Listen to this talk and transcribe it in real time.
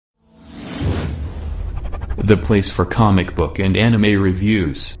the place for comic book and anime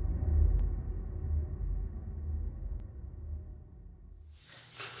reviews.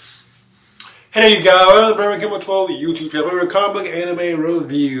 Hey there you guys, American Gamer 12 YouTube channel, a comic book anime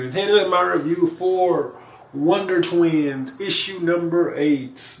review. And today is my review for Wonder Twins, issue number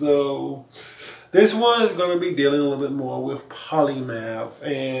 8. So, this one is going to be dealing a little bit more with Polymath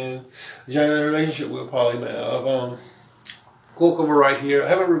and Jaina's relationship with Polymath. Cool cover right here. I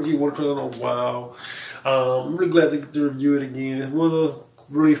haven't reviewed Wonder Twins in a while. I'm really glad to get to review it again. It was a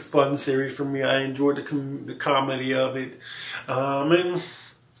really fun series for me. I enjoyed the comedy of it. And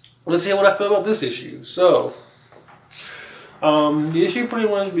let's see what I feel about this issue. So, the issue pretty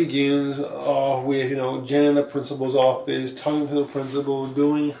much begins off with, Jen in the principal's office, talking to the principal,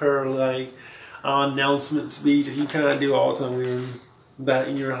 doing her, announcement speech that you kind of do all the time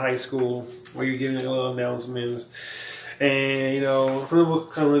when you're in high school, where you're giving little announcements. And, the principal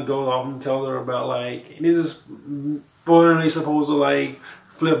kind of goes off and tells her about, this is spoilerly supposed to,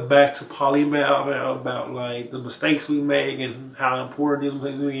 flip back to Polymath about the mistakes we make and how important it is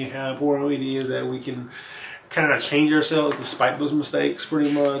and how important it is that we can kind of change ourselves despite those mistakes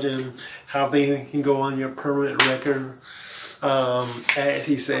pretty much, and how things can go on your permanent record, as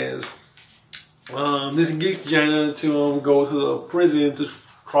he says. This gets Jaina to go to the prison to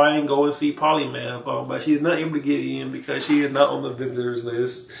try and go and see Polymath, but she's not able to get in because she is not on the visitors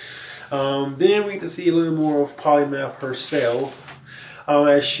list. Then we get to see a little more of Polymath herself,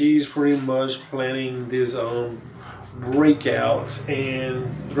 as she's pretty much planning this breakout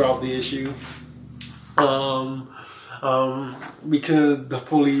and throughout the issue, because the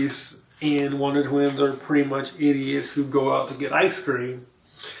police and Wonder Twins are pretty much idiots who go out to get ice cream.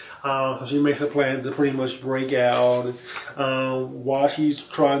 So she makes a plan to pretty much break out. While she's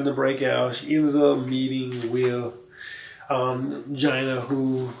trying to break out, she ends up meeting with Jaina,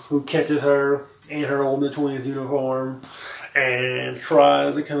 who catches her in her Wonder Twins uniform and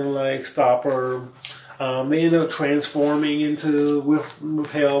tries to kind of stop her. They end up transforming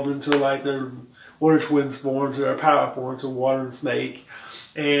with help into their Wonder Twins form, to their power form, to Water and Snake.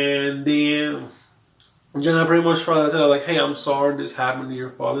 And then Jaina pretty much tries to tell her, hey, I'm sorry this happened to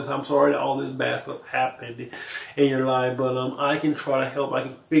your father. I'm sorry that all this bad stuff happened in your life, but I can try to help. I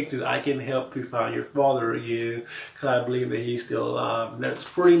can fix it. I can help you find your father again, because I believe that he's still alive. And that's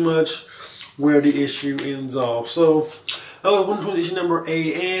pretty much where the issue ends off. So, that was Wonder Twins issue number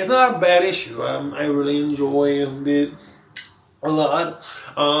 8, and it's not a bad issue. I really enjoyed it a lot.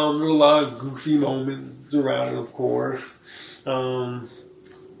 There's a lot of goofy moments throughout it, of course.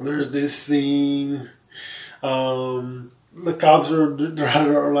 There's this scene. The cops are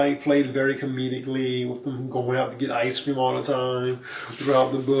played very comedically, with them going out to get ice cream all the time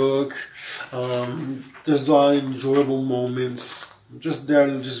throughout the book. There's a lot of enjoyable moments.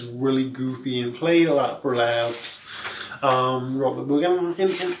 They're just really goofy and played a lot for laughs. Throughout the book, and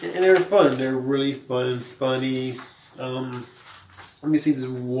they're fun. They're really fun, funny. Let me see this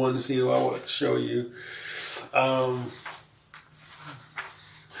one scene I want to show you.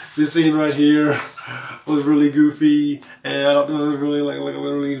 This scene right here was really goofy, and I thought it was really a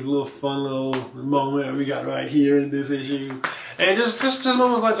really little fun little moment we got right here in this issue. And just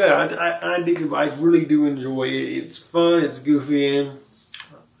moments like that, I really do enjoy it. It's fun, it's goofy, and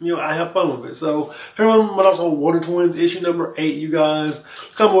I have fun with it. So, everyone, but also Wonder Twins issue number 8, you guys.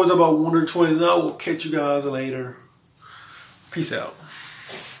 Come on about Wonder Twins, and I will catch you guys later. Peace out.